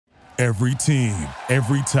Every team,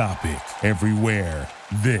 every topic, everywhere.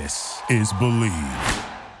 This is Believe.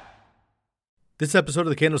 This episode of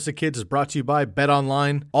the Candlestick Kids is brought to you by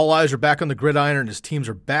BetOnline. All eyes are back on the gridiron as teams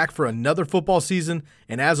are back for another football season.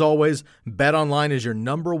 And as always, BetOnline is your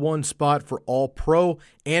number one spot for all pro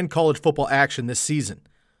and college football action this season.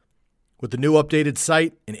 With the new updated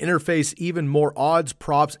site and interface, even more odds,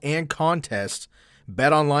 props, and contests,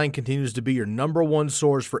 BetOnline continues to be your number one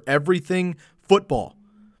source for everything football.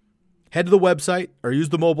 Head to the website or use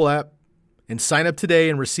the mobile app and sign up today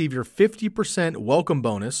and receive your 50% welcome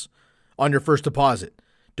bonus on your first deposit.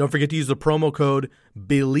 Don't forget to use the promo code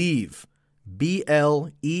BELIEVE,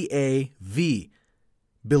 B-L-E-A-V,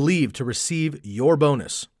 BELIEVE to receive your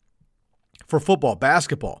bonus. For football,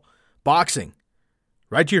 basketball, boxing,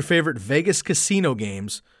 right to your favorite Vegas casino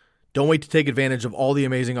games, don't wait to take advantage of all the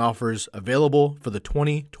amazing offers available for the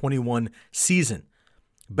 2021 season.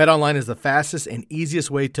 BetOnline is the fastest and easiest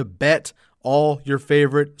way to bet all your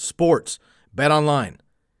favorite sports. BetOnline,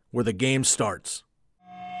 where the game starts.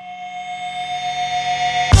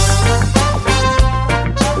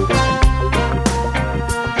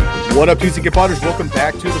 What up, TCK Potters? Welcome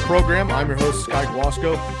back to the program. I'm your host, Sky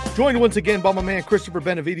Guasco, joined once again by my man, Christopher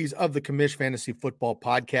Benevides of the Commish Fantasy Football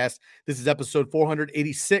Podcast. This is episode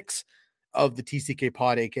 486 of the TCK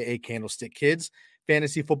Pod, a.k.a. Candlestick Kids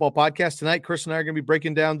Fantasy Football Podcast. Tonight, Chris and I are going to be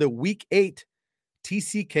breaking down the Week 8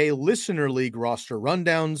 TCK Listener League roster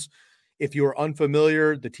rundowns. If you're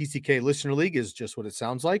unfamiliar, the TCK Listener League is just what it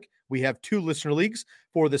sounds like. We have two listener leagues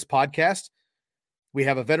for this podcast. We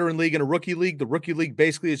have a veteran league and a rookie league. The rookie league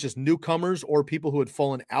basically is just newcomers or people who had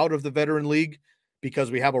fallen out of the veteran league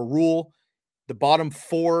because we have a rule. The bottom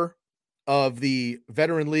four of the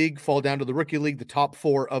veteran league fall down to the rookie league. The top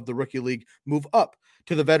four of the rookie league move up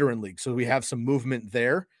to the veteran league. So we have some movement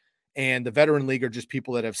there. And the veteran league are just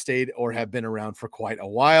people that have stayed or have been around for quite a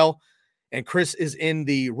while. And Chris is in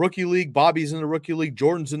the rookie league. Bobby's in the rookie league.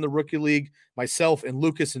 Jordan's in the rookie league. Myself and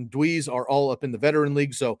Lucas and Dweez are all up in the veteran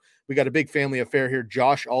league. So we got a big family affair here.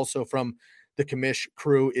 Josh, also from the Commish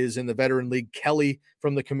crew, is in the veteran league. Kelly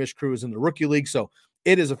from the Commish crew is in the rookie league. So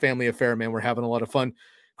it is a family affair, man. We're having a lot of fun.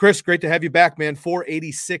 Chris, great to have you back, man.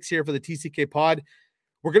 486 here for the TCK pod.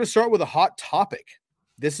 We're going to start with a hot topic.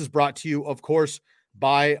 This is brought to you, of course,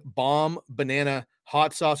 by Bomb Banana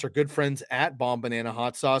Hot Sauce, our good friends at Bomb Banana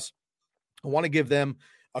Hot Sauce. I want to give them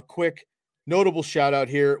a quick notable shout out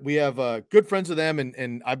here. We have good friends of them,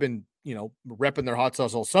 and I've been, repping their hot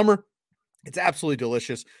sauce all summer. It's absolutely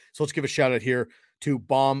delicious. So let's give a shout out here to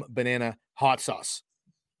Bomb Banana Hot Sauce.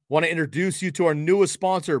 Want to introduce you to our newest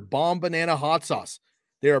sponsor, Bomb Banana Hot Sauce.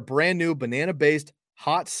 They are a brand new banana-based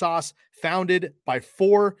hot sauce founded by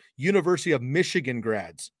 4 University of Michigan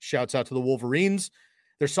grads. Shouts out to the Wolverines.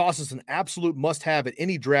 Their sauce is an absolute must-have at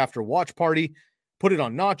any draft or watch party. Put it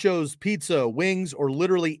on nachos, pizza, wings, or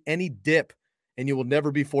literally any dip, and you will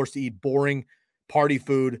never be forced to eat boring party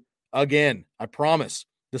food again. I promise.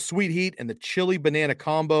 The sweet heat and the chili banana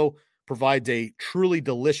combo provides a truly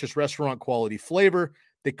delicious restaurant-quality flavor.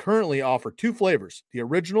 They currently offer 2 flavors, the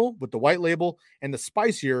original with the white label and the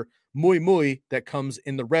spicier Muy Muy that comes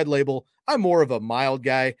in the red label. I'm more of a mild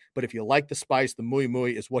guy, but if you like the spice, the Muy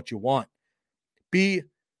Muy is what you want. Be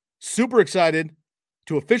super excited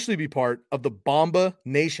to officially be part of the Bomba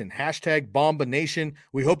Nation, hashtag Bomba Nation.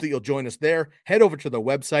 We hope that you'll join us there. Head over to their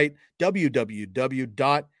website,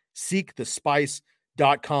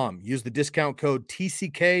 www.seekthespice.com. Use the discount code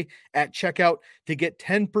TCK at checkout to get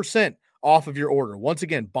 10% off of your order. Once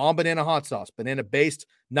again, Bomb Banana Hot Sauce, banana-based,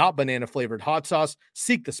 not banana-flavored hot sauce,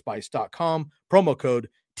 seekthespice.com, promo code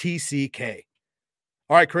TCK.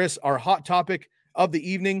 All right, Chris, our hot topic of the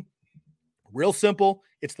evening, real simple.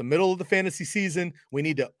 It's the middle of the fantasy season. We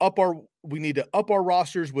need to up our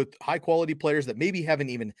rosters with high quality players that maybe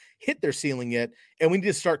haven't even hit their ceiling yet, and we need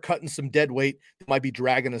to start cutting some dead weight that might be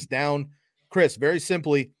dragging us down. Chris, very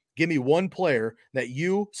simply, give me one player that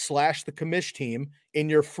you / the Commish team in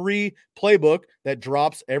your free playbook that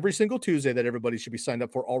drops every single Tuesday that everybody should be signed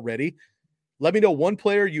up for already. Let me know one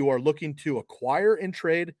player you are looking to acquire in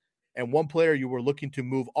trade and one player you were looking to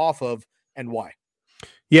move off of and why.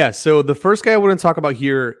 Yeah, so the first guy I want to talk about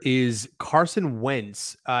here is Carson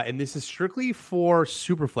Wentz, and this is strictly for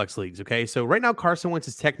Superflex leagues, okay? So right now, Carson Wentz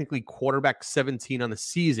is technically quarterback 17 on the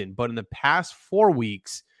season, but in the past 4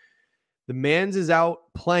 weeks, the man's is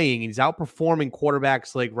out playing, and he's outperforming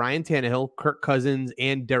quarterbacks like Ryan Tannehill, Kirk Cousins,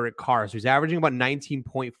 and Derek Carr. So he's averaging about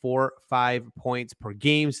 19.45 points per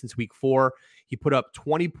game since week 4. He put up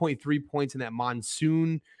 20.3 points in that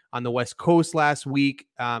monsoon on the West Coast last week.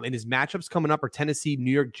 And his matchups coming up are Tennessee,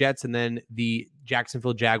 New York Jets, and then the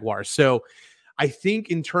Jacksonville Jaguars. So I think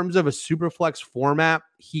in terms of a super flex format,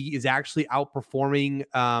 he is actually outperforming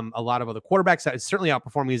a lot of other quarterbacks. It's certainly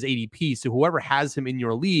outperforming his ADP. So whoever has him in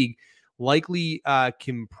your league likely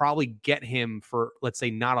can probably get him for, let's say,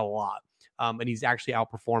 not a lot. And he's actually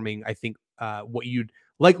outperforming, I think, what you'd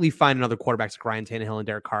likely find in other quarterbacks like Ryan Tannehill and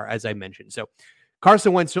Derek Carr, as I mentioned. So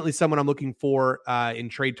Carson Wentz, certainly someone I'm looking for in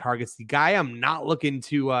trade targets. The guy I'm not looking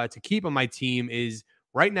to keep on my team is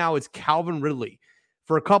right now it's Calvin Ridley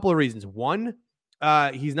for a couple of reasons. One,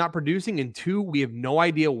 he's not producing, and two, we have no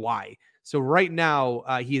idea why. So right now,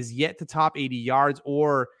 he is yet to top 80 yards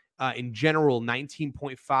or in general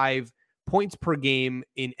 19.5 points per game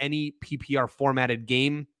in any PPR formatted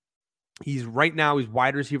game. He's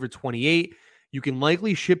wide receiver 28. You can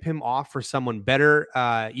likely ship him off for someone better,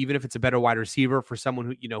 even if it's a better wide receiver, for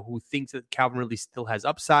someone who thinks that Calvin Ridley still has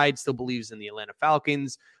upside, still believes in the Atlanta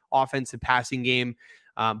Falcons offensive passing game.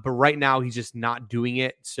 But right now, he's just not doing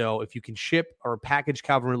it. So if you can ship or package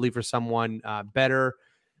Calvin Ridley for someone better,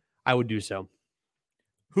 I would do so.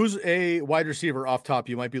 Who's a wide receiver off top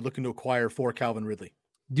you might be looking to acquire for Calvin Ridley?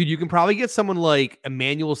 Dude, you can probably get someone like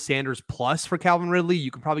Emmanuel Sanders plus for Calvin Ridley.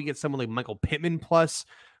 You can probably get someone like Michael Pittman plus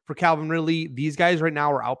for Calvin Ridley. These guys right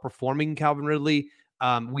now are outperforming Calvin Ridley.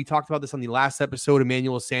 We talked about this on the last episode.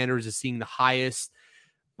 Emmanuel Sanders is seeing the highest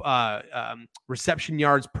reception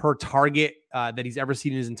yards per target that he's ever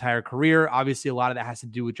seen in his entire career. Obviously, a lot of that has to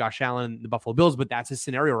do with Josh Allen and the Buffalo Bills, but that's his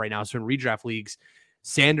scenario right now. So in redraft leagues,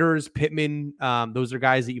 Sanders, Pittman, those are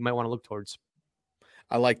guys that you might want to look towards.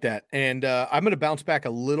 I like that. And I'm going to bounce back a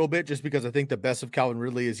little bit just because I think the best of Calvin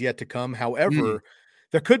Ridley is yet to come. However,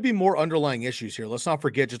 there could be more underlying issues here. Let's not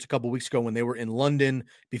forget just a couple weeks ago when they were in London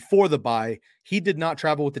before the bye, he did not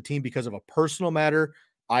travel with the team because of a personal matter.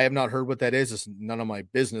 I have not heard what that is. It's none of my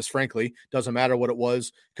business, frankly. Doesn't matter what it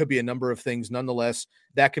was. Could be a number of things. Nonetheless,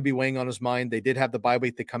 that could be weighing on his mind. They did have the bye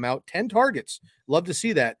week to come out. 10 targets. Love to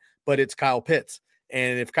see that, but it's Kyle Pitts.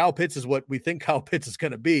 And if Kyle Pitts is what we think Kyle Pitts is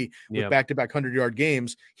going to be with back-to-back 100-yard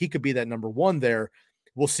games, he could be that number one there.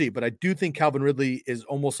 We'll see. But I do think Calvin Ridley is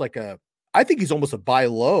almost like I think he's almost a buy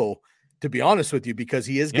low, to be honest with you, because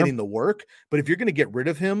he is getting the work. But if you're going to get rid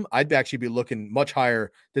of him, I'd actually be looking much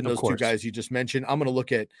higher than those two guys you just mentioned. I'm going to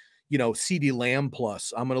look at, CeeDee Lamb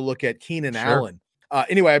plus. I'm going to look at Keenan Allen.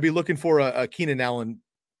 Anyway, I'd be looking for a Keenan Allen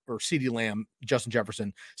or CeeDee Lamb, Justin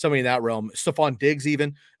Jefferson, somebody in that realm. Stephon Diggs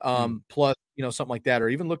even, plus, something like that. Or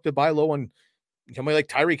even look to buy low on somebody like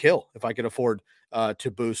Tyreek Hill if I could afford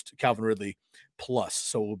to boost Calvin Ridley plus.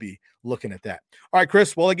 So we'll be looking at that. All right,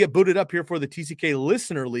 Chris, while I get booted up here for the TCK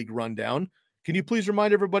Listener League rundown, can you please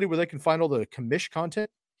remind everybody where they can find all the commish content?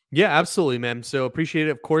 Yeah, absolutely, man. So appreciate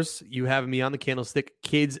it. Of course, you having me on the Candlestick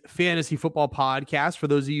Kids Fantasy Football Podcast. For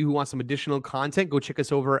those of you who want some additional content, go check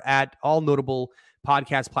us over at all notable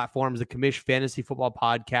podcast platforms, the Commish Fantasy Football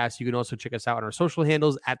Podcast. You can also check us out on our social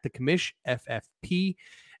handles at the Commish FFP.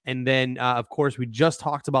 And then, of course, we just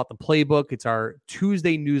talked about the playbook. It's our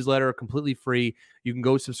Tuesday newsletter, completely free. You can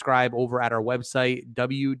go subscribe over at our website,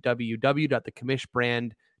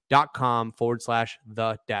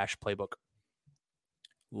 www.thecomishbrand.com/the-playbook.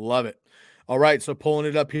 Love it. All right, so pulling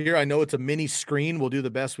it up here. I know it's a mini screen. We'll do the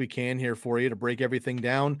best we can here for you to break everything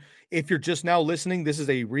down. If you're just now listening, this is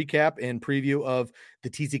a recap and preview of the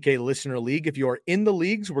TCK Listener League. If you are in the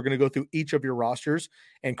leagues, we're going to go through each of your rosters,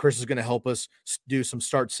 and Chris is going to help us do some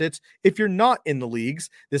start sits. If you're not in the leagues,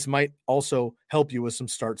 this might also help you with some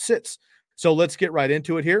start sits. So let's get right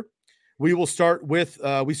into it here. We will start with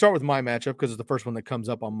my matchup because it's the first one that comes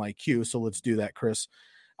up on my queue. So let's do that, Chris.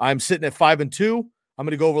 I'm sitting at 5-2. I'm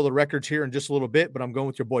going to go over the records here in just a little bit, but I'm going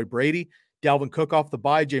with your boy Brady, Dalvin Cook off the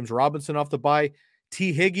bye, James Robinson off the bye,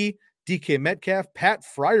 T. Higgins, DK Metcalf, Pat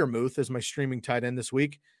Freiermuth as my streaming tight end this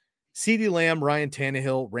week, CeeDee Lamb, Ryan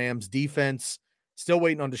Tannehill, Rams defense. Still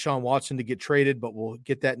waiting on Deshaun Watson to get traded, but we'll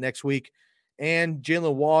get that next week. And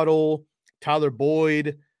Jalen Waddle, Tyler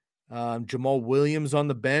Boyd, Jamal Williams on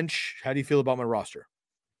the bench. How do you feel about my roster?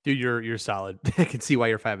 Dude, you're solid. I can see why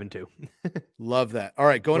you're 5-2. Love that. All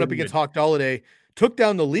right, going up against Hawk Dalladay. Took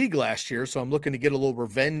down the league last year, so I'm looking to get a little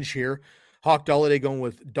revenge here. Hawk Dalladay going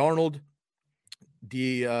with Darnold,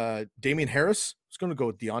 Damian Harris. I was going to go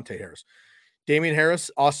with Deontay Harris. Damian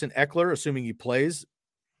Harris, Austin Eckler, assuming he plays.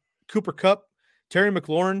 Cooper Kupp, Terry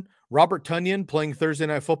McLaurin, Robert Tonyan playing Thursday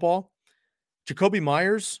Night Football. Jacoby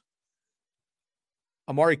Myers,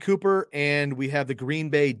 Amari Cooper, and we have the Green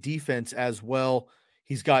Bay defense as well.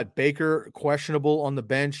 He's got Baker questionable on the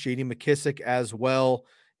bench, J.D. McKissick as well,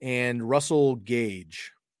 and Russell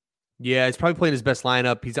Gage. Yeah, he's probably playing his best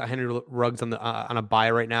lineup. He's got Henry Ruggs on a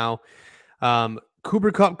bye right now.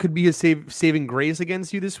 Cooper Kupp could be a saving grace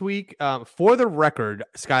against you this week. For the record,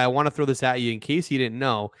 Sky, I want to throw this at you in case you didn't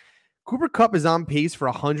know. Cooper Kupp is on pace for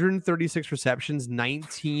 136 receptions,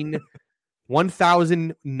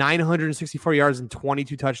 1,964 yards, and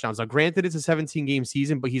 22 touchdowns. Now, granted, it's a 17-game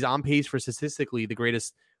season, but he's on pace for statistically the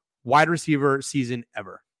greatest wide receiver season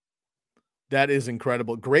ever. That is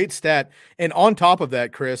incredible. Great stat. And on top of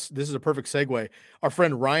that, Chris, this is a perfect segue. Our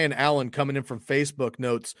friend Ryan Allen coming in from Facebook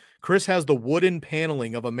notes, Chris has the wooden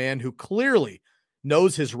paneling of a man who clearly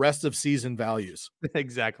knows his rest of season values.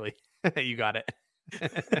 Exactly. You got it.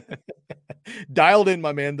 Dialed in,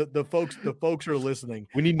 my man. The folks are listening.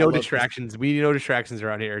 We need no distractions. We need no distractions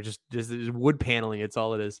around here. Just wood paneling. It's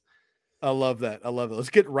all it is. I love that. Let's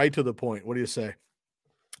get right to the point. What do you say?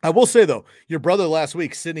 I will say though, your brother last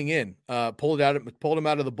week sitting in, pulled him out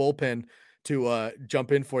of the bullpen to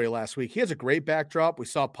jump in for you last week. He has a great backdrop. We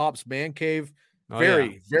saw Pop's Man Cave.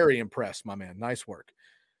 Very impressed, my man. Nice work.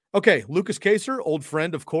 Okay, Lucas Kaser, old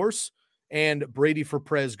friend, of course, and Brady for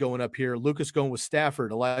Prez going up here. Lucas going with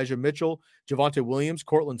Stafford, Elijah Mitchell, Javonte Williams,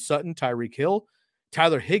 Cortland Sutton, Tyreek Hill,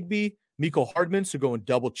 Tyler Higbee, Mecole Hardman, so going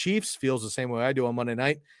double Chiefs, feels the same way I do on Monday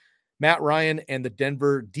night. Matt Ryan and the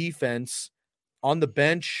Denver defense. On the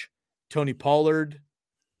bench, Tony Pollard,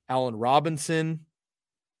 Allen Robinson,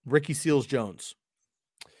 Ricky Seals-Jones.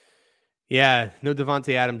 Yeah, no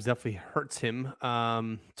Devontae Adams definitely hurts him.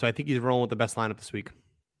 So I think he's rolling with the best lineup this week.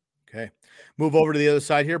 Okay. Move over to the other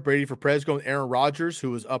side here. Brady for Prez going Aaron Rodgers,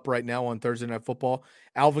 who is up right now on Thursday Night Football.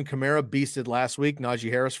 Alvin Kamara beasted last week. Najee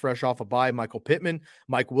Harris fresh off a bye. Michael Pittman.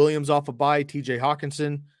 Mike Williams off a bye. TJ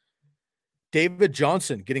Hawkinson. David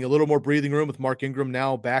Johnson getting a little more breathing room with Mark Ingram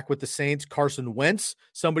now back with the Saints. Carson Wentz,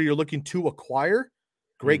 somebody you're looking to acquire.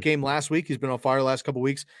 Great game last week. He's been on fire the last couple of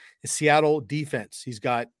weeks. The Seattle defense. He's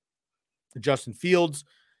got Justin Fields,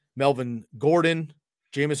 Melvin Gordon,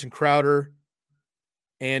 Jamison Crowder,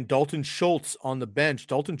 and Dalton Schultz on the bench.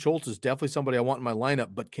 Dalton Schultz is definitely somebody I want in my lineup,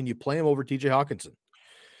 but can you play him over TJ Hawkinson?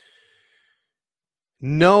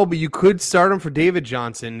 No, but you could start him for David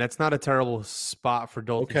Johnson. That's not a terrible spot for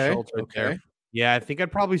Dalton Schultz right there. Yeah, I think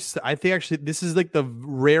actually this is like the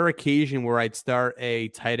rare occasion where I'd start a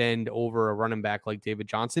tight end over a running back like David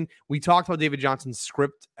Johnson. We talked about David Johnson's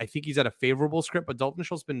script. I think he's at a favorable script, but Dalton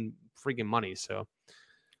Schultz been freaking money. So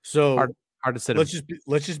hard to sit him.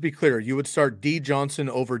 Let's just be clear. You would start D Johnson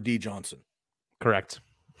over D Johnson. Correct.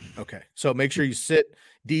 Okay. So make sure you sit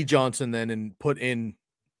D Johnson then and put in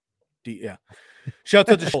D. Yeah. Shout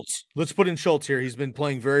out to Schultz. Let's put in Schultz here. He's been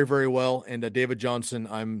playing very, very well. And David Johnson,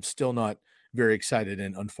 I'm still not very excited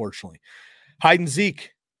in, unfortunately. Hyde and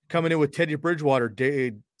Zeke coming in with Teddy Bridgewater,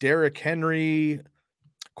 Derrick Henry,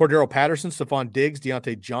 Cordero Patterson, Stephon Diggs,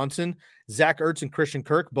 Deontay Johnson, Zach Ertz, and Christian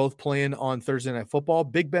Kirk, both playing on Thursday Night Football.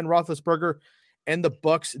 Big Ben Roethlisberger and the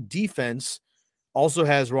Bucs defense also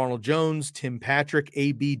has Ronald Jones, Tim Patrick,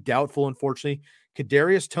 AB doubtful, unfortunately,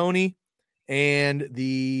 Kadarius Toney, and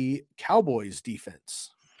the Cowboys defense.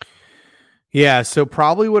 Yeah, so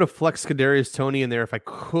probably would have flexed Kadarius Toney in there if I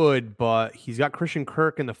could, but he's got Christian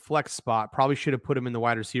Kirk in the flex spot. Probably should have put him in the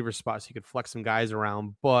wide receiver spot so he could flex some guys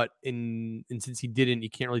around. But and since he didn't, you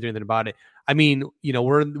can't really do anything about it. I mean, you know,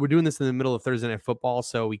 we're doing this in the middle of Thursday Night Football,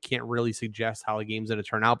 so we can't really suggest how the game's going to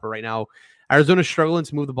turn out. But right now, Arizona's struggling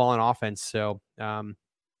to move the ball on offense. So,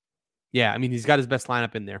 yeah, I mean, he's got his best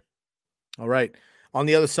lineup in there. All right. On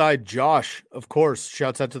the other side, Josh, of course,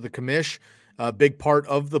 shouts out to the commish. A big part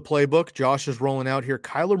of the playbook. Josh is rolling out here.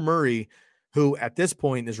 Kyler Murray, who at this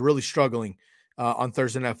point is really struggling on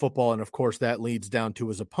Thursday Night Football. And of course, that leads down to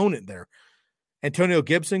his opponent there. Antonio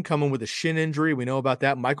Gibson coming with a shin injury. We know about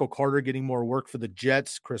that. Michael Carter getting more work for the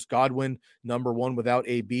Jets. Chris Godwin, number one without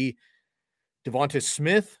AB. Devonta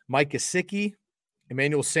Smith, Mike Gesicki,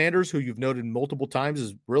 Emmanuel Sanders, who you've noted multiple times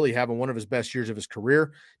is really having one of his best years of his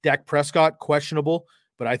career. Dak Prescott, questionable,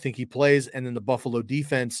 but I think he plays. And then the Buffalo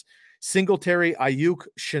defense, Singletary, Ayuk,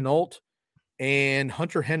 Shenault, and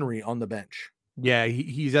Hunter Henry on the bench. Yeah,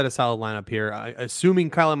 he's at a solid lineup here. Assuming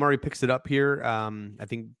Kyler Murray picks it up here, I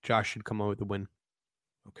think Josh should come out with the win.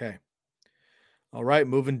 Okay. All right,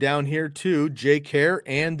 moving down here to Jay Care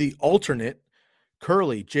and the alternate,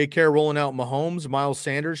 Curly. Jay Care rolling out Mahomes, Miles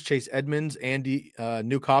Sanders, Chase Edmonds, Andy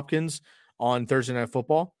Nuke Hopkins on Thursday Night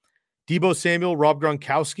Football. Deebo Samuel, Rob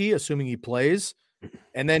Gronkowski, assuming he plays.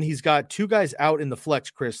 And then he's got two guys out in the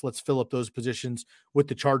flex, Chris. Let's fill up those positions with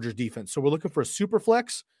the Chargers defense. So we're looking for a super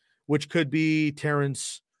flex, which could be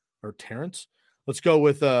Terrence. Let's go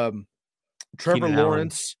with Trevor Keenan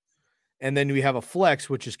Lawrence. Allen. And then we have a flex,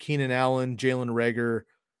 which is Keenan Allen, Jalen Reagor.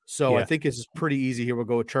 So I think it's pretty easy here. We'll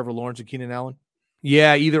go with Trevor Lawrence and Keenan Allen.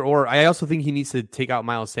 Yeah, either or. I also think he needs to take out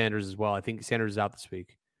Miles Sanders as well. I think Sanders is out this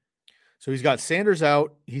week. So he's got Sanders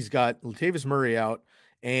out. He's got Latavius Murray out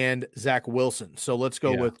and Zach Wilson. So let's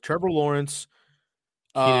go with Trevor Lawrence,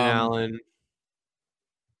 Keenan Allen.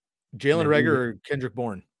 Jalen Reagor or Kendrick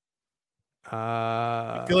Bourne?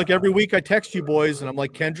 I feel like every week I text you boys and I'm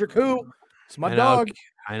like, Kendrick who? It's my dog.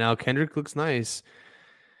 I know. Kendrick looks nice.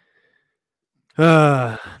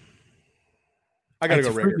 I gotta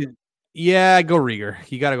go Reagor. Yeah, go Reagor.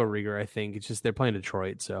 You gotta go Reagor, I think. It's just they're playing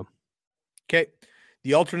Detroit, so. Okay.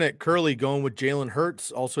 The alternate Curly going with Jalen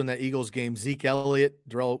Hurts. Also in that Eagles game, Zeke Elliott,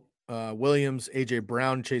 Darrell Williams, A.J.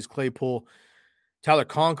 Brown, Chase Claypool, Tyler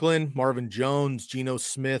Conklin, Marvin Jones, Geno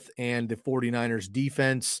Smith, and the 49ers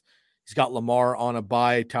defense. He's got Lamar on a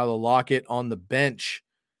bye, Tyler Lockett on the bench,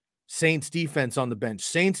 Saints defense on the bench.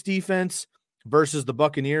 Saints defense versus the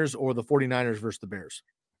Buccaneers or the 49ers versus the Bears?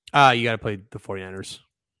 You got to play the 49ers.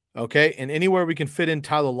 Okay, and anywhere we can fit in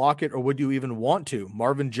Tyler Lockett, or would you even want to?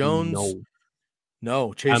 Marvin Jones?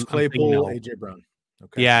 No. Chase Claypool, A.J. Brown.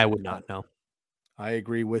 Okay. Yeah, I would not, no. I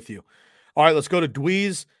agree with you. All right, let's go to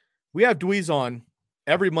Dweez. We have Dweez on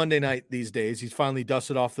every Monday night these days. He's finally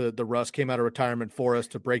dusted off the rust, came out of retirement for us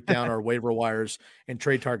to break down our waiver wires and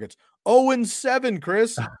trade targets. 0-7,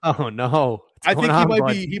 Chris. Oh, no. I think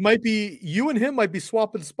he might be, you and him might be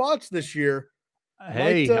swapping spots this year.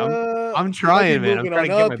 Hey, I'm trying, man. I'm trying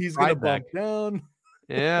to get my He's going to bump down.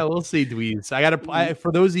 Yeah, we'll see, Dweez. I got to,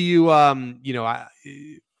 for those of you,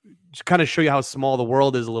 just kind of show you how small the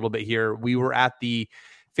world is a little bit here. We were at the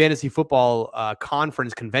fantasy football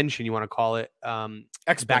conference convention, you want to call it,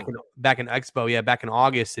 back in Expo, back in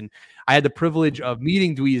August, and I had the privilege of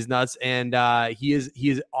meeting Dweez Nuts, and he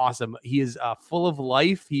is awesome. He is full of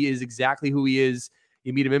life. He is exactly who he is.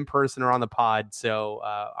 You meet him in person or on the pod, so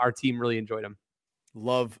our team really enjoyed him.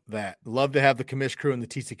 Love that. Love to have the commish crew and the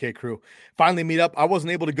TCK crew finally meet up. I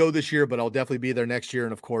wasn't able to go this year, but I'll definitely be there next year.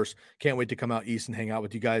 And of course, can't wait to come out east and hang out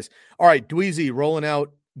with you guys. All right, Dweezy rolling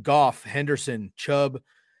out Goff, Henderson, Chubb,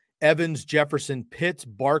 Evans, Jefferson, Pitts,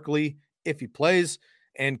 Barkley, if he plays,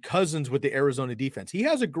 and Cousins with the Arizona defense. He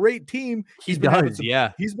has a great team. He's been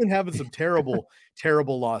having some terrible,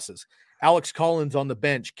 terrible losses. Alex Collins on the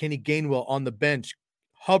bench, Kenny Gainwell on the bench,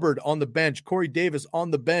 Hubbard on the bench, Corey Davis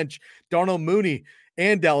on the bench, Darnell Mooney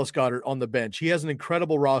and Dallas Goedert on the bench. He has an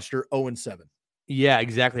incredible roster, 0-7. Yeah,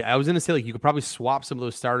 exactly. I was going to say, you could probably swap some of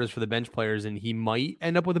those starters for the bench players, and he might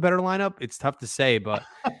end up with a better lineup. It's tough to say, but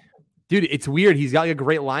dude, it's weird. He's got a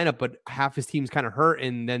great lineup, but half his team's kind of hurt,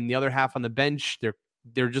 and then the other half on the bench,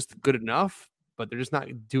 they're just good enough, but they're just not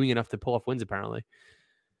doing enough to pull off wins, apparently.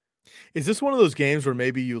 Is this one of those games where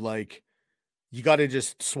maybe you got to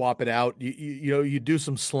just swap it out? You do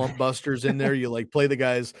some slump busters in there. You play the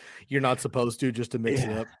guys you're not supposed to just to mix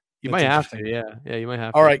it up. You might have to. Yeah, you might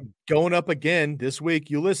have to. All right, going up again this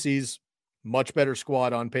week, Ulysses, much better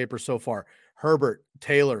squad on paper so far. Herbert,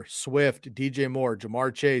 Taylor, Swift, DJ Moore,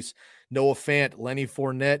 Jamar Chase, Noah Fant, Lenny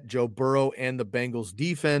Fournette, Joe Burrow, and the Bengals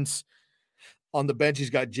defense. On the bench,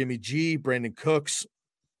 he's got Jimmy G, Brandon Cooks,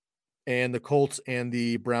 and the Colts and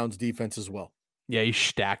the Browns defense as well. Yeah, he's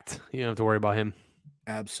stacked. You don't have to worry about him.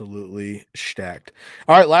 Absolutely stacked.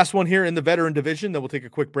 All right, last one here in the veteran division. Then we'll take a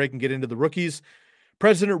quick break and get into the rookies.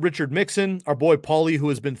 President Richard Mixon, our boy Paulie, who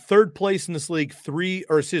has been third place in this league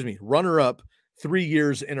runner-up 3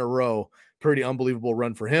 years in a row. Pretty unbelievable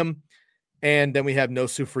run for him. And then we have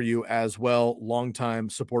Nosu for you as well, longtime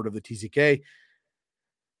supporter of the TCK.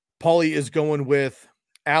 Paulie is going with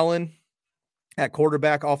Allen at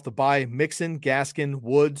quarterback off the bye, Mixon, Gaskin,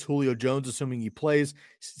 Woods, Julio Jones, assuming he plays.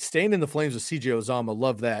 Staying in the flames with CJ Uzomah.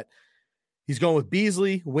 Love that. He's going with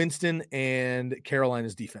Beasley, Winston, and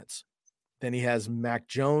Carolina's defense. Then he has Mac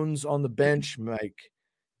Jones on the bench, Mike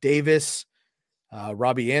Davis,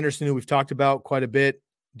 Robbie Anderson, who we've talked about quite a bit,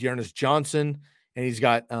 Dearness Johnson, and he's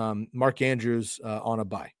got Mark Andrews on a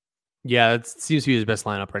bye. Yeah, that seems to be his best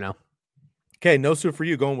lineup right now. Okay, Nosu for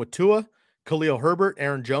you, going with Tua, Khalil Herbert,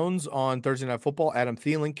 Aaron Jones on Thursday Night Football, Adam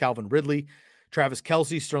Thielen, Calvin Ridley, Travis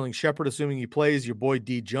Kelce, Sterling Shepard, assuming he plays, your boy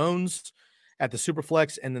D. Jones at the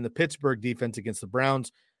Superflex, and then the Pittsburgh defense against the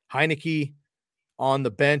Browns. Heineke on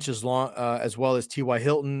the bench as well as T.Y.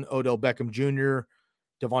 Hilton, Odell Beckham Jr.,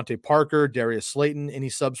 Devontae Parker, Darius Slayton. Any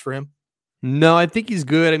subs for him? No, I think he's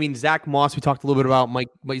good. I mean, Zach Moss, we talked a little bit about,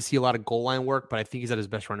 might see a lot of goal line work, but I think he's at his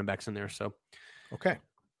best running backs in there. So, okay.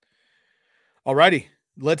 All righty.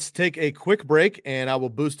 Let's take a quick break, and I will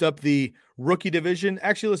boost up the rookie division.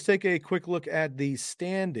 Actually, let's take a quick look at the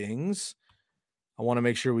standings. I want to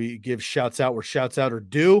make sure we give shouts out where shouts out are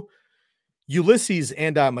due. Ulysses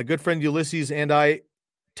and I, my good friend Ulysses and I,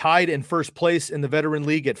 tied in first place in the Veteran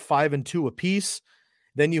League at 5-2 apiece.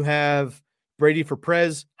 Then you have Brady for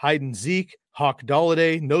Prez, Hayden Zeke, Hawk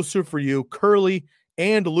Dalladay, Nosu for you, Curly,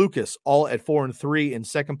 and Lucas, all at 4-3 in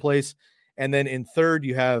second place. And then in third,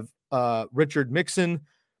 you have Richard Mixon,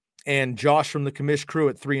 and Josh from the commish crew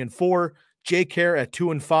at 3-4, Jay Care at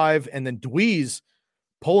 2-5, and then Dweez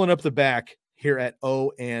pulling up the back here at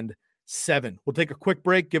 0-7. We'll take a quick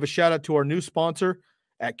break, give a shout out to our new sponsor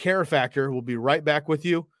at Care Factor. We'll be right back with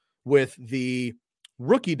you with the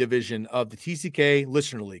rookie division of the TCK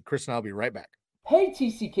Listener League. Chris and I'll be right back. Hey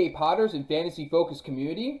TCK Potters and Fantasy Focus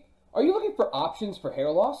community, are you looking for options for hair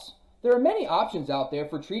loss? There are many options out there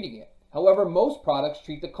for treating it. However, most products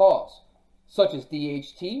treat the cause, such as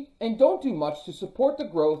DHT, and don't do much to support the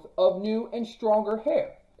growth of new and stronger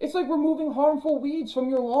hair. It's like removing harmful weeds from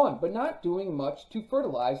your lawn, but not doing much to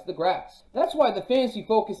fertilize the grass. That's why the Fantasy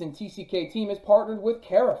Focus and TCK team has partnered with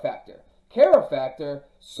CaraFactor. CaraFactor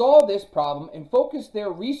saw this problem and focused their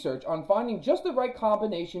research on finding just the right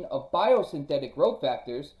combination of biosynthetic growth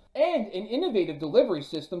factors and an innovative delivery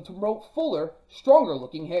system to promote fuller, stronger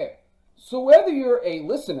looking hair. So whether you're a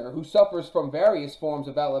listener who suffers from various forms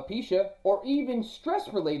of alopecia or even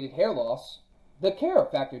stress-related hair loss, the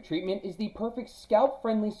CaraFactor treatment is the perfect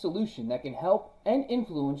scalp-friendly solution that can help and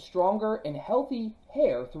influence stronger and healthy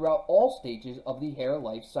hair throughout all stages of the hair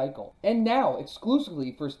life cycle. And now,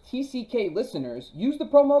 exclusively for TCK listeners, use the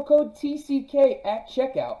promo code TCK at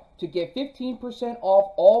checkout to get 15%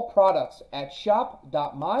 off all products at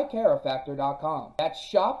shop.mycarafactor.com. That's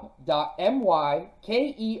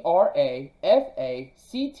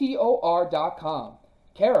shop.mycarafactor.com.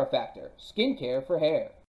 CaraFactor, skincare for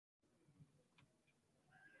hair.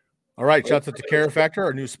 All right, shouts out to Care Factor,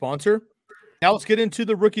 our new sponsor. Now let's get into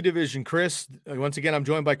the rookie division, Chris. Once again, I'm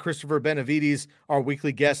joined by Christopher Benevides, our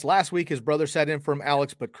weekly guest. Last week, his brother sat in from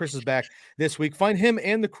Alex, but Chris is back this week. Find him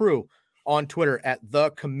and the crew on Twitter at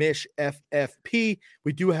 @TheCommishFFP.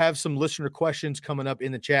 We do have some listener questions coming up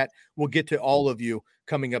in the chat. We'll get to all of you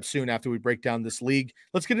coming up soon after we break down this league.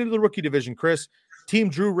 Let's get into the rookie division, Chris. Team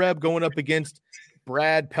Drew Reb going up against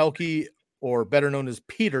Brad Pelkey, or better known as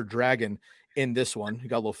Peter Dragon, in this one. You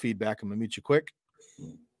got a little feedback. I'm going to mute you quick.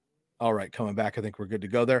 All right, coming back. I think we're good to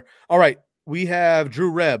go there. All right, we have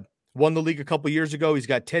Drew Reb. Won the league a couple years ago. He's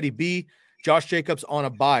got Teddy B, Josh Jacobs on a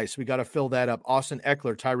bye, so we got to fill that up. Austin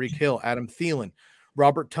Eckler, Tyreek Hill, Adam Thielen,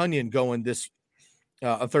 Robert Tonyan going this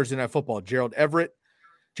on Thursday Night Football, Gerald Everett,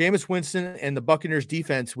 Jameis Winston, and the Buccaneers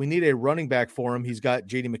defense. We need a running back for him. He's got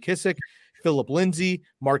J.D. McKissick, Phillip Lindsay,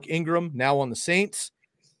 Mark Ingram, now on the Saints.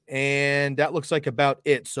 And that looks like about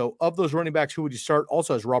it. So of those running backs, who would you start?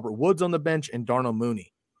 Also has Robert Woods on the bench and Darnell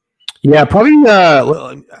Mooney. Yeah, probably. I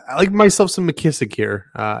like myself some McKissick here.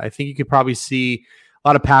 I think you could probably see a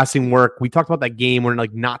lot of passing work. We talked about that game. We're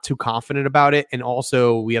not too confident about it, and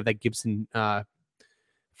also we have that Gibson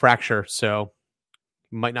fracture, so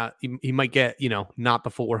he might not. He might get not the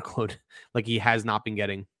full workload like he has not been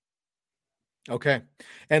getting. Okay,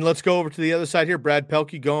 and let's go over to the other side here. Brad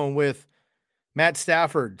Pelkey going with Matt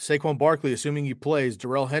Stafford, Saquon Barkley, assuming he plays,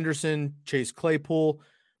 Darrell Henderson, Chase Claypool,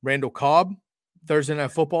 Randall Cobb, Thursday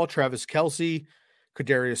Night Football, Travis Kelce,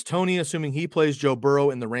 Kadarius Toney, assuming he plays, Joe Burrow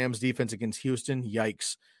in the Rams defense against Houston.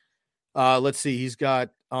 Yikes. Let's see. He's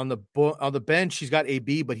got on the bench, he's got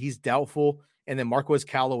AB, but he's doubtful. And then Marquez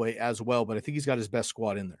Callaway as well, but I think he's got his best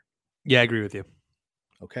squad in there. Yeah, I agree with you.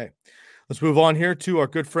 Okay. Let's move on here to our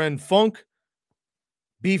good friend Funk.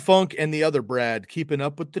 B-Funk and the other Brad, keeping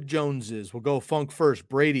up with the Joneses. We'll go Funk first.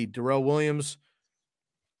 Brady, Darrell Williams,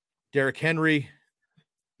 Derrick Henry,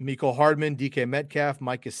 Mecole Hardman, DK Metcalf,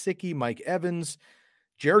 Mike Gesicki, Mike Evans,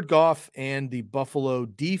 Jared Goff, and the Buffalo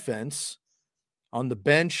defense. On the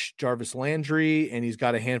bench, Jarvis Landry, and he's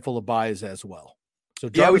got a handful of buys as well. So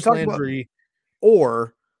Jarvis Landry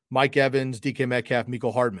or Mike Evans, DK Metcalf,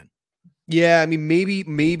 Mecole Hardman. Yeah, I mean,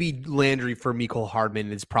 maybe Landry for Mecole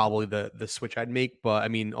Hardman is probably the switch I'd make. But, I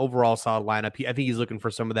mean, overall solid lineup. I think he's looking for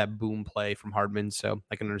some of that boom play from Hardman, so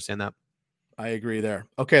I can understand that. I agree there.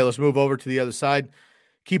 Okay, let's move over to the other side.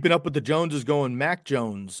 Keeping up with the Joneses going Mac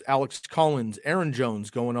Jones, Alex Collins, Aaron Jones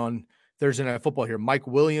going on Thursday Night Football here. Mike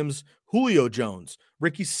Williams, Julio Jones,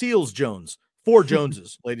 Ricky Seals Jones. 4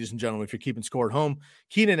 Joneses, ladies and gentlemen, if you're keeping score at home.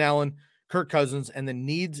 Keenan Allen, Kirk Cousins, and then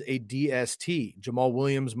needs a DST. Jamal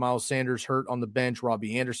Williams, Miles Sanders hurt on the bench,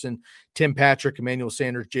 Robbie Anderson, Tim Patrick, Emmanuel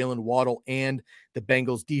Sanders, Jalen Waddle, and the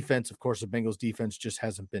Bengals defense. Of course, the Bengals defense just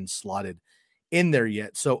hasn't been slotted in there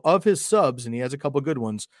yet. So of his subs, and he has a couple good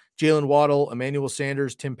ones, Jalen Waddle, Emmanuel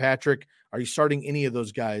Sanders, Tim Patrick, are you starting any of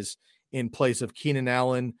those guys in place of Keenan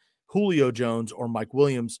Allen, Julio Jones, or Mike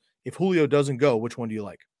Williams? If Julio doesn't go, which one do you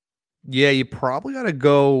like? Yeah, you probably got to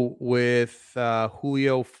go with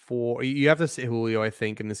Julio you have to say Julio, I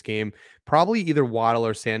think, in this game. Probably either Waddle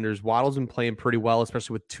or Sanders. Waddle's been playing pretty well,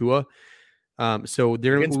 especially with Tua. So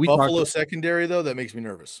they're against Buffalo secondary, though, that makes me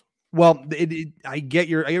nervous. Well, I get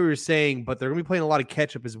what you're saying, but they're going to be playing a lot of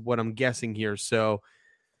catch up is what I'm guessing here. So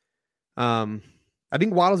I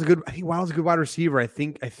think Waddle's a good wide receiver. I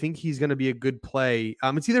think he's going to be a good play.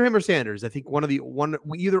 It's either him or Sanders. I think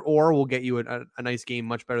either or will get you a nice game,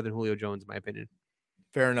 much better than Julio Jones, in my opinion.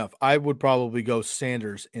 Fair enough. I would probably go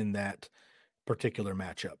Sanders in that particular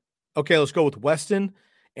matchup. Okay, let's go with Weston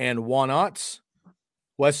and Wanotts.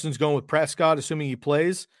 Weston's going with Prescott, assuming he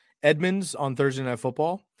plays. Edmonds on Thursday Night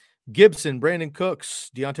Football. Gibson, Brandon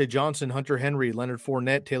Cooks, Deontay Johnson, Hunter Henry, Leonard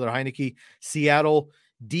Fournette, Taylor Heineke, Seattle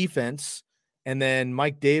defense, and then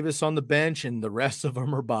Mike Davis on the bench, and the rest of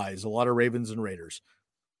them are buys. A lot of Ravens and Raiders.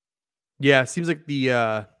 Yeah, seems like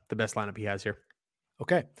the best lineup he has here.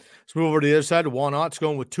 Okay, let's move over to the other side. Wanotts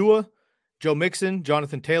going with Tua, Joe Mixon,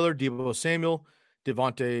 Jonathan Taylor, Deebo Samuel,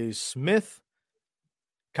 Devontae Smith,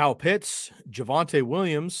 Kyle Pitts, Javonte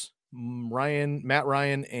Williams, Matt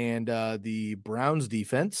Ryan, and the Browns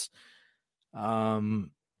defense.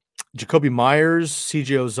 Jacoby Myers,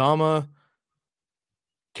 CJ Uzomah,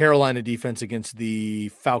 Carolina defense against the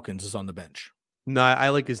Falcons is on the bench. No, I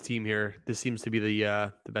like his team here. This seems to be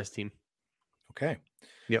the best team. Okay.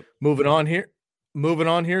 Yep. Moving on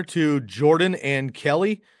here to Jordan and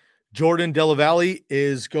Kelly. Jordan Della Valle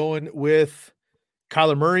is going with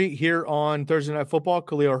Kyler Murray here on Thursday Night Football.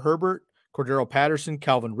 Khalil Herbert, Cordero Patterson,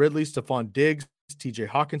 Calvin Ridley, Stephon Diggs, TJ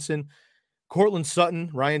Hawkinson, Cortland Sutton,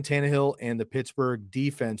 Ryan Tannehill, and the Pittsburgh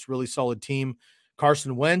defense. Really solid team.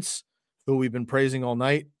 Carson Wentz, who we've been praising all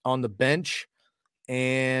night, on the bench.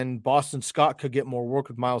 And Boston Scott could get more work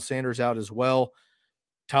with Miles Sanders out as well.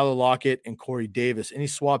 Tyler Lockett and Corey Davis. Any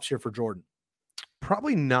swaps here for Jordan?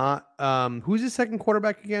 Probably not. Who's his second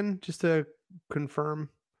quarterback again? Just to confirm.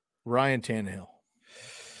 Ryan Tannehill.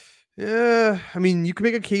 Yeah, I mean, you can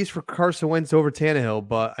make a case for Carson Wentz over Tannehill,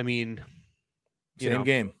 but I mean, same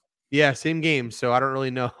game. Yeah, same game. So I don't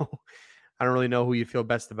really know. I don't really know who you feel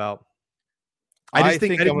best about. I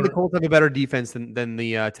think the Colts have a better defense than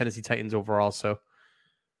the Tennessee Titans overall. So,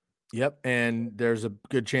 yep, and there's a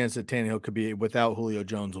good chance that Tannehill could be without Julio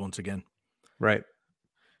Jones once again. Right.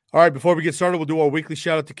 All right, before we get started, we'll do our weekly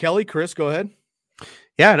shout out to Kelly. Chris, go ahead.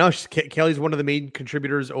 Yeah, no, Kelly's one of the main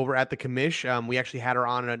contributors over at the commish. We actually had her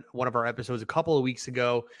on one of our episodes a couple of weeks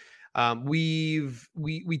ago. We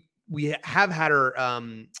have had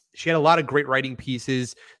her. She had a lot of great writing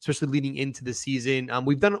pieces, especially leading into the season.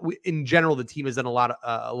 In general, the team has done a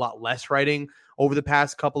lot less writing over the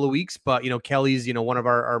past couple of weeks. But Kelly's one of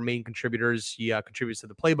our main contributors. She contributes to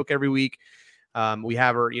the playbook every week. We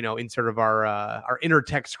have her, in sort of our inner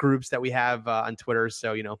text groups that we have on Twitter.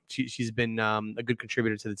 So, she's been a good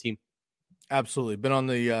contributor to the team. Absolutely. Been on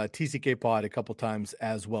the TCK pod a couple times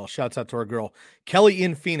as well. Shouts out to our girl, Kelly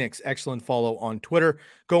in Phoenix. Excellent follow on Twitter.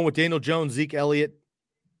 Going with Daniel Jones, Zeke Elliott,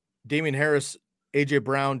 Damian Harris, AJ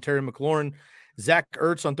Brown, Terry McLaurin, Zach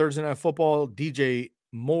Ertz on Thursday Night Football, DJ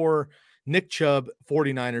Moore, Nick Chubb,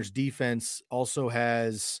 49ers defense also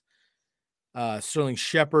has Sterling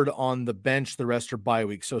Shepard on the bench. The rest are bye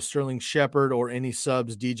week. So Sterling Shepard or any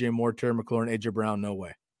subs, DJ Moore, Terry McLaurin, AJ Brown, no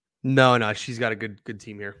way. No, she's got a good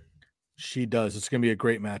team here. She does. It's going to be a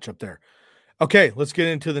great matchup there. Okay, let's get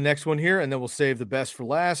into the next one here, and then we'll save the best for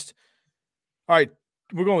last. All right,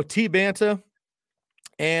 we're going with T Banta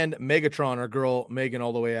and Megatron, our girl Megan,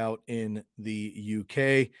 all the way out in the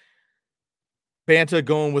UK. Banta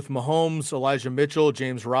going with Mahomes, Elijah Mitchell,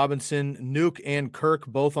 James Robinson, Nuke, and Kirk,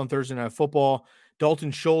 both on Thursday Night Football.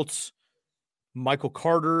 Dalton Schultz, Michael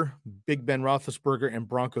Carter, Big Ben Roethlisberger, and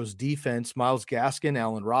Broncos defense. Myles Gaskin,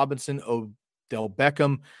 Allen Robinson, Odell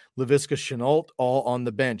Beckham, Laviska Shenault, all on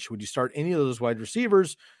the bench. Would you start any of those wide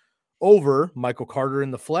receivers over Michael Carter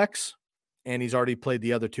in the flex? And he's already played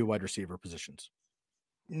the other two wide receiver positions.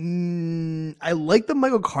 I like the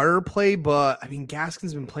Michael Carter play, but I mean,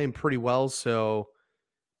 Gaskin's been playing pretty well, so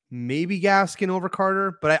maybe Gaskin over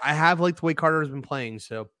Carter. But I have liked the way Carter has been playing,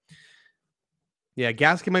 so yeah,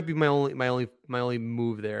 Gaskin might be my only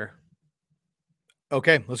move there.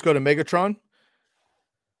 Okay, let's go to Megatron.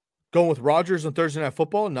 Going with Rodgers on Thursday Night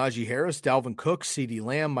Football, Najee Harris, Dalvin Cook, CeeDee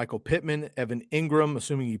Lamb, Michael Pittman, Evan Ingram,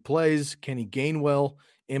 assuming he plays, Kenny Gainwell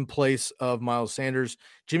in place of Miles Sanders,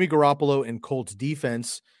 Jimmy Garoppolo in Colts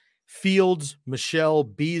defense, Fields, Michelle,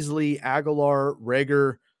 Beasley, Aguilar,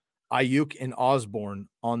 Rager, Ayuk, and Osborne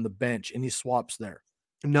on the bench. Any swaps there?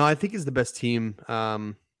 No, I think he's the best team,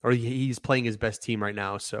 or he's playing his best team right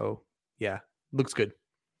now. So, yeah, looks good.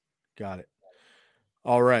 Got it.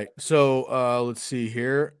 All right. So let's see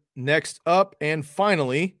here. Next up, and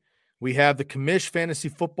finally, we have the Commish Fantasy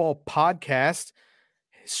Football Podcast,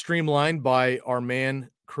 streamlined by our man,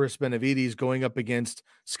 Chris Benevides, going up against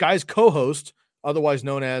Sky's co-host, otherwise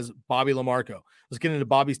known as Bobby Lamarco. Let's get into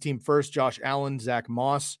Bobby's team first. Josh Allen, Zach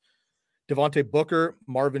Moss, Devontae Booker,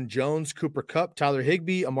 Marvin Jones, Cooper Kupp, Tyler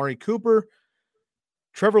Higbee, Amari Cooper.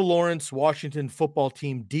 Trevor Lawrence, Washington football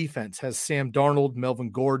team defense has Sam Darnold,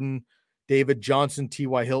 Melvin Gordon, David Johnson,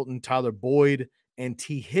 T.Y. Hilton, Tyler Boyd, and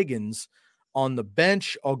T. Higgins on the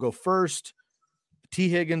bench. I'll go first. T.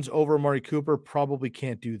 Higgins over Amari Cooper. Probably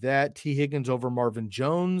can't do that. T. Higgins over Marvin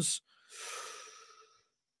Jones.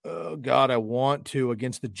 Oh, God, I want to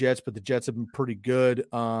against the Jets, but the Jets have been pretty good.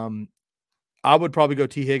 I would probably go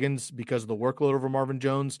T. Higgins because of the workload over Marvin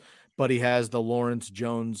Jones, but he has the Lawrence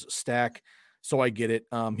Jones stack, so I get it.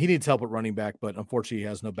 He needs help at running back, but unfortunately he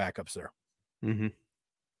has no backups there. Mm-hmm.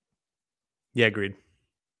 Yeah, agreed.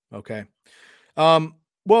 Okay.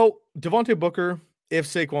 Well, Devontae Booker, if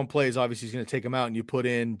Saquon plays, obviously he's going to take him out, and you put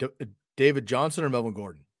in David Johnson or Melvin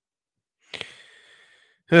Gordon.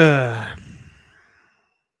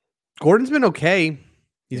 Gordon's been okay.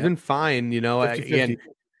 He's been fine, 50-50. Again.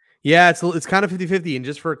 Yeah, it's kind of 50-50. And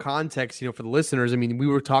just for context, for the listeners, I mean, we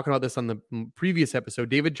were talking about this on the previous episode.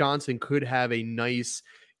 David Johnson could have a nice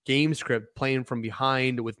game script playing from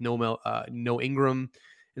behind with no Ingram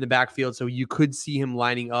in the backfield. So you could see him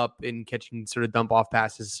lining up and catching sort of dump off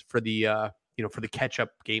passes for the, for the catch up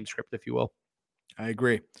game script, if you will. I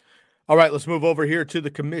agree. All right, let's move over here to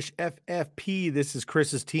the Commish FFP. This is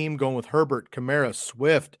Chris's team going with Herbert, Kamara,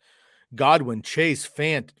 Swift, Godwin, Chase,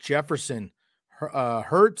 Fant, Jefferson,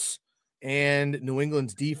 Hurts, and New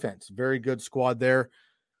England's defense. Very good squad there.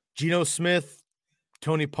 Geno Smith,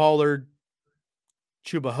 Tony Pollard,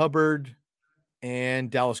 Chuba Hubbard, and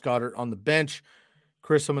Dallas Goedert on the bench.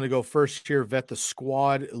 Chris, I'm going to go first here. Vet the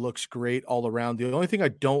squad. It looks great all around. The only thing I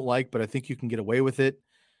don't like, but I think you can get away with it,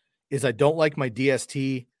 is I don't like my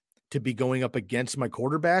DST to be going up against my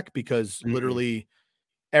quarterback because literally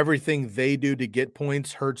everything they do to get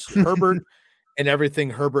points hurts Herbert, and everything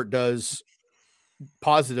Herbert does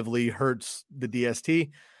positively hurts the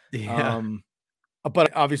DST. Yeah.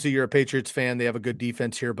 But obviously you're a Patriots fan. They have a good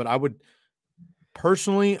defense here, but I would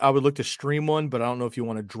look to stream one, but I don't know if you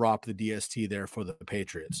want to drop the DST there for the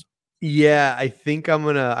Patriots. Yeah, I think I'm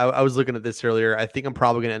going to, I was looking at this earlier. I think I'm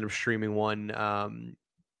probably going to end up streaming one. I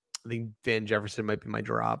think Van Jefferson might be my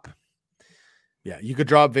drop. Yeah, you could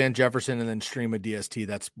drop Van Jefferson and then stream a DST.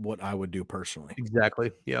 That's what I would do personally.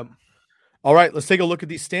 Exactly. Yep. All right, let's take a look at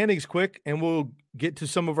these standings quick, and we'll get to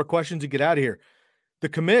some of our questions and get out of here. The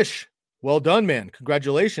Commish, well done, man.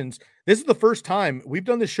 Congratulations. This is the first time we've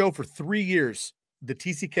done this show for 3 years, the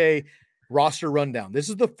TCK roster rundown. This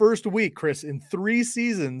is the first week, Chris, in 3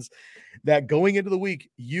 seasons that going into the week,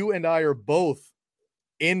 you and I are both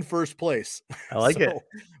in first place. I like it.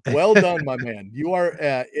 Well done, my man. You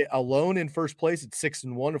are alone in first place at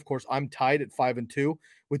 6-1. Of course, I'm tied at 5-2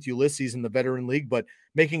 with Ulysses in the Veteran League, but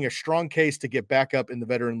making a strong case to get back up in the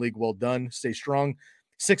Veteran League. Well done. Stay strong.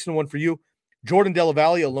 6-1 for you. Jordan Della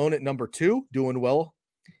Valle alone at number 2, doing well.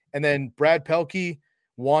 And then Brad Pelkey,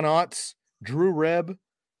 Juan Otts, Drew Reb,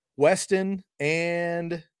 Weston,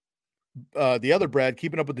 and the other Brad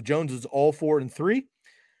keeping up with the Joneses, all 4-3.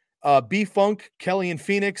 B-Funk, Kelly and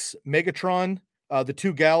Phoenix, Megatron, the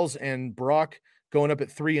 2 gals, and Brock going up at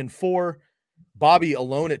 3-4. Bobby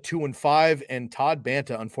alone at 2-5, and Todd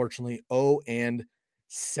Banta, unfortunately, 0-7.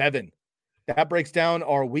 That breaks down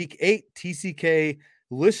our Week 8 TCK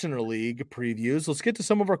Listener League previews. Let's get to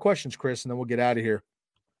some of our questions, Chris, and then we'll get out of here.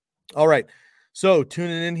 All right. So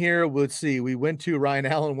tuning in here, let's see. We went to Ryan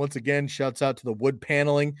Allen once again. Shouts out to the wood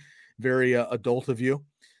paneling. Very adult of you.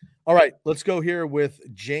 All right, let's go here with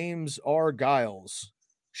James R. Giles.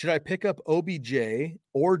 Should I pick up OBJ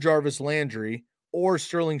or Jarvis Landry or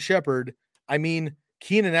Sterling Shepard? I mean,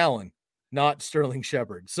 Keenan Allen, not Sterling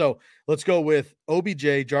Shepard. So let's go with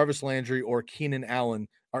OBJ, Jarvis Landry, or Keenan Allen.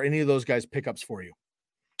 Are any of those guys pickups for you?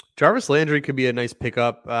 Jarvis Landry could be a nice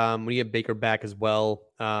pickup. We get Baker back as well.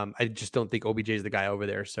 I just don't think OBJ is the guy over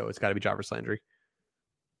there, so it's got to be Jarvis Landry.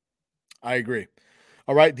 I agree.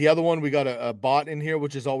 All right, the other one, we got a bot in here,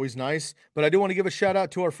 which is always nice. But I do want to give a shout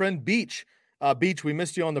out to our friend Beach. Beach, we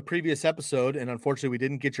missed you on the previous episode, and unfortunately we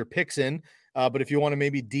didn't get your picks in. But if you want to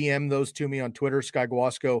maybe DM those to me on Twitter, Sky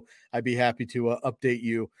Guasco, I'd be happy to update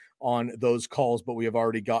you on those calls. But we have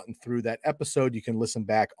already gotten through that episode. You can listen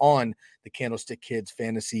back on the Candlestick Kids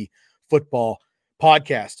Fantasy Football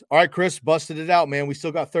Podcast. All right, Chris, busted it out, man. We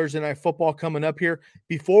still got Thursday Night Football coming up here.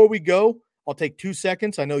 Before we go, I'll take 2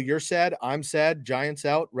 seconds. I know you're sad. I'm sad. Giants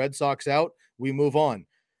out. Red Sox out. We move on.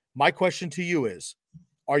 My question to you is,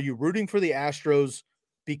 are you rooting for the Astros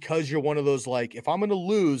because you're one of those, like, if I'm going to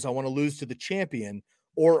lose, I want to lose to the champion?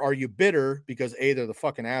 Or are you bitter because, A, they're the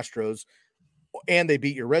fucking Astros and they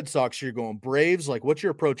beat your Red Sox, so you're going Braves? Like, what's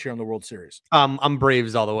your approach here on the World Series? I'm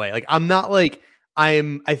Braves all the way. Like, I'm not like I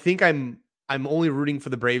think I'm I'm only rooting for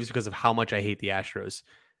the Braves because of how much I hate the Astros.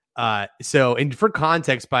 So, and for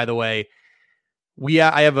context, by the way,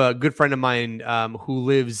 I have a good friend of mine who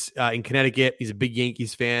lives in Connecticut. He's a big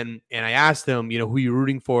Yankees fan. And I asked him, who you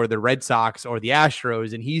rooting for, the Red Sox or the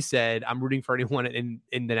Astros? And he said, I'm rooting for anyone in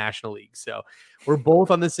the National League. So we're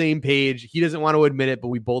both on the same page. He doesn't want to admit it, but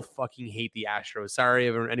we both fucking hate the Astros. Sorry,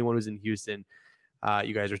 anyone who's in Houston.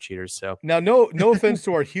 You guys are cheaters. So now, no offense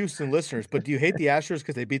to our Houston listeners, but do you hate the Astros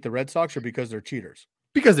because they beat the Red Sox or because they're cheaters?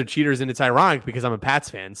 Because they're cheaters, and it's ironic because I'm a Pats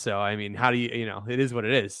fan. So, I mean, how do you, it is what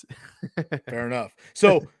it is. Fair enough.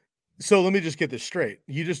 So let me just get this straight.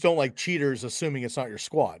 You just don't like cheaters, assuming it's not your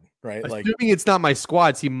squad, right? Assuming it's not my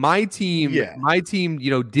squad. See, my team,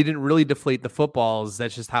 didn't really deflate the footballs.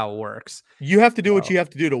 That's just how it works. You have to do what you have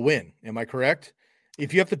to do to win. Am I correct?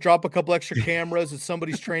 If you have to drop a couple extra cameras at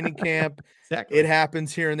somebody's training camp, exactly. It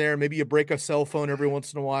happens here and there. Maybe you break a cell phone every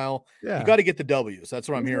once in a while. Yeah. You got to get the W's. That's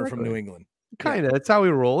what I'm hearing from New England. Kind of. That's how we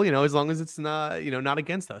roll, as long as it's not, not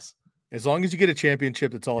against us. As long as you get a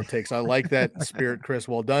championship, that's all it takes. I like that spirit, Chris.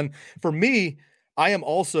 Well done. For me, I am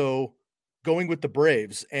also going with the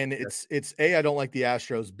Braves, and it's A, I don't like the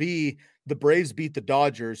Astros. B, the Braves beat the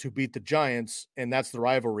Dodgers, who beat the Giants, and that's the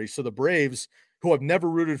rivalry. So the Braves, who I've never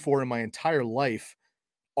rooted for in my entire life,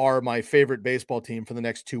 are my favorite baseball team for the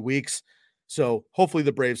next 2 weeks. So hopefully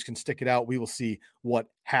the Braves can stick it out. We will see what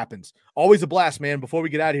happens. Always a blast, man. Before we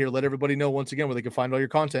get out of here, let everybody know once again where they can find all your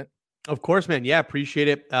content. Of course, man. Yeah, appreciate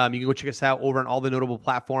it. You can go check us out over on all the notable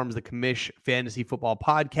platforms, the Commish Fantasy Football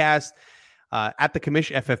Podcast, at the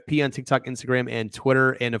Commish FFP on TikTok, Instagram, and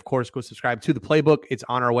Twitter. And of course, go subscribe to the Playbook. It's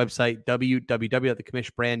on our website,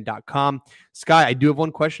 www.thecomishbrand.com. Sky, I do have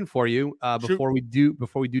one question for you before we do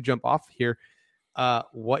jump off here.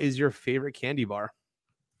 What is your favorite candy bar?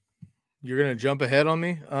 You're gonna jump ahead on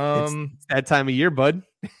me. It's that time of year, bud.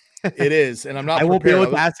 It is, and I'm not. I won't be able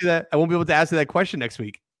to ask you that. I won't be able to ask you that question next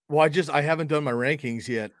week. Well, I haven't done my rankings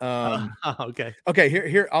yet. Okay. Okay.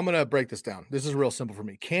 Here, I'm gonna break this down. This is real simple for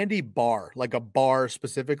me. Candy bar, like a bar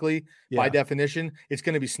specifically, by definition, it's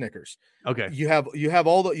gonna be Snickers. Okay. You have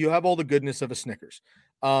all the goodness of a Snickers.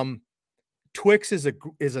 Twix is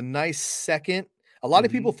a nice second. A lot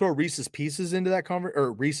of people throw Reese's Pieces into that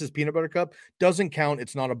or Reese's Peanut Butter Cup. Doesn't count.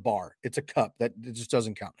 It's not a bar. It's a cup. That it just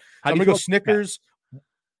doesn't count. So I'm gonna go Snickers.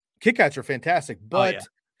 Kit Kats are fantastic, but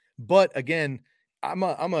again, I'm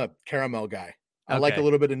a caramel guy. I like a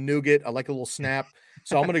little bit of nougat. I like a little snap.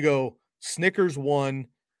 So I'm gonna go Snickers 1,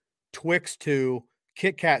 Twix 2,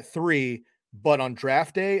 Kit Kat 3. But on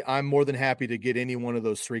draft day, I'm more than happy to get any one of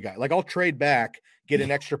those 3 guys. Like I'll trade back, get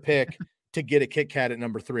an extra pick to get a Kit Kat at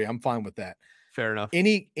number 3. I'm fine with that. Fair enough.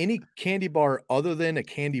 Any candy bar other than a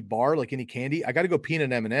candy bar, like any candy, I got to go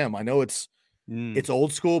peanut M&M. I know it's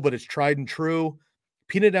old school, but it's tried and true.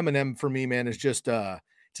 Peanut M&M for me, man, is just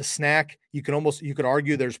it's a snack. You could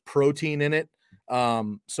argue there's protein in it,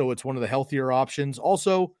 so it's one of the healthier options.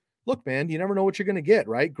 Also, look, man, you never know what you're going to get,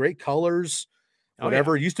 right? Great colors,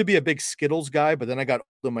 whatever. Used to be a big Skittles guy, but then I got old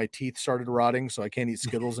and my teeth started rotting, so I can't eat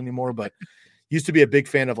Skittles anymore. But used to be a big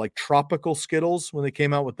fan of like tropical Skittles when they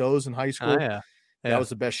came out with those in high school. That was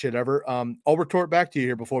the best shit ever. I'll retort back to you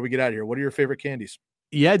here before we get out of here. What are your favorite candies?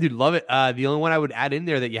 Yeah, dude, love it. The only one I would add in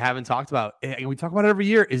there that you haven't talked about, and we talk about it every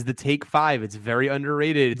year, is the Take 5. It's very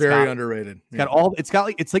underrated. It's underrated.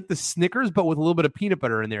 It's like the Snickers, but with a little bit of peanut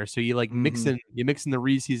butter in there. So you like mixing the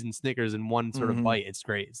Reese's and Snickers in one sort of bite. It's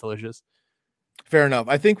great. It's delicious. Fair enough.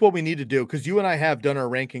 I think what we need to do, because you and I have done our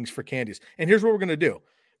rankings for candies, and here's what we're going to do.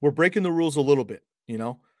 We're breaking the rules a little bit,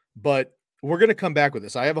 but we're going to come back with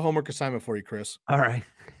this. I have a homework assignment for you, Chris. All right.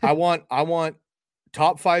 I want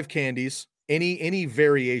top 5 candies, any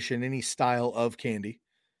variation, any style of candy,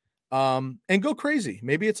 and go crazy.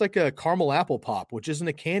 Maybe it's like a caramel apple pop, which isn't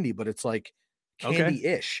a candy, but it's like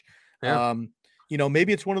candy-ish. Yeah.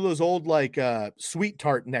 Maybe it's one of those old like sweet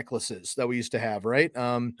tart necklaces that we used to have, right?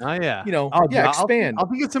 Expand. I'll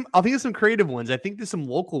think of some creative ones. I think there's some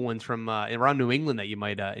local ones from around New England that you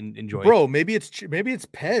might enjoy. Bro, maybe it's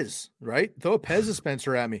Pez, right? Throw a Pez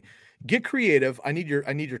dispenser at me. Get creative. I need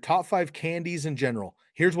your top 5 candies in general.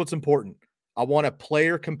 Here's what's important. I want a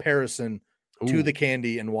player comparison to the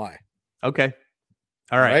candy and why. Okay.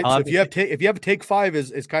 All right. So if you have Take 5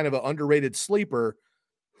 is kind of an underrated sleeper,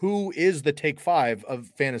 who is the Take 5 of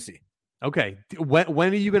fantasy? Okay.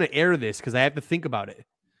 When are you going to air this? Because I have to think about it.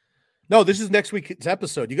 No, this is next week's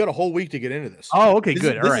episode. You got a whole week to get into this. Oh, okay,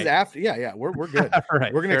 good. This is after. Yeah, we're good. All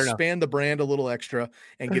right, we're going to expand the brand a little extra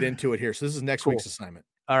and get into it here. So this is next week's assignment.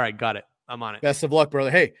 All right, got it. I'm on it. Best of luck, brother.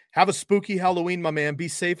 Hey, have a spooky Halloween, my man. Be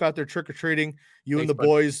safe out there trick-or-treating. Thanks, and the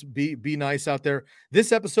boys, be nice out there.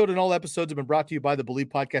 This episode and all episodes have been brought to you by the Believe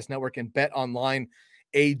Podcast Network and Bet Online.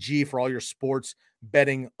 betonline.ag for all your sports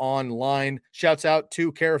betting online. Shouts out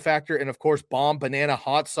to Carifactor and, of course, Bomb Banana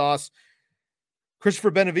Hot Sauce.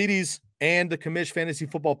 Christopher Benevides and the Commish Fantasy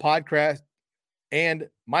Football Podcast. And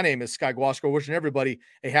my name is Sky Guasco, wishing everybody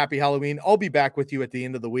a happy Halloween. I'll be back with you at the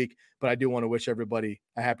end of the week, but I do want to wish everybody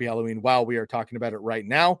a happy Halloween while we are talking about it right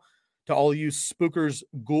now. To all you spookers,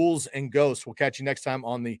 ghouls, and ghosts, we'll catch you next time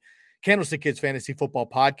on the Candlestick Kids Fantasy Football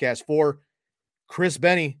Podcast. For Chris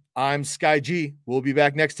Benny, I'm Sky G. We'll be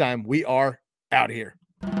back next time. We are out of here.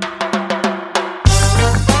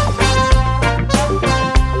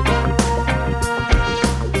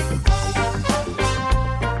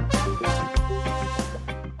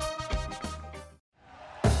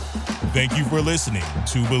 Thank you for listening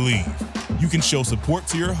to Believe. You can show support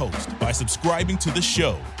to your host by subscribing to the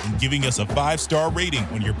show and giving us a 5-star rating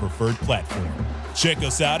on your preferred platform. Check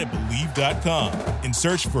us out at Believe.com and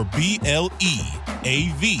search for BLEAV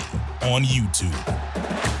on YouTube.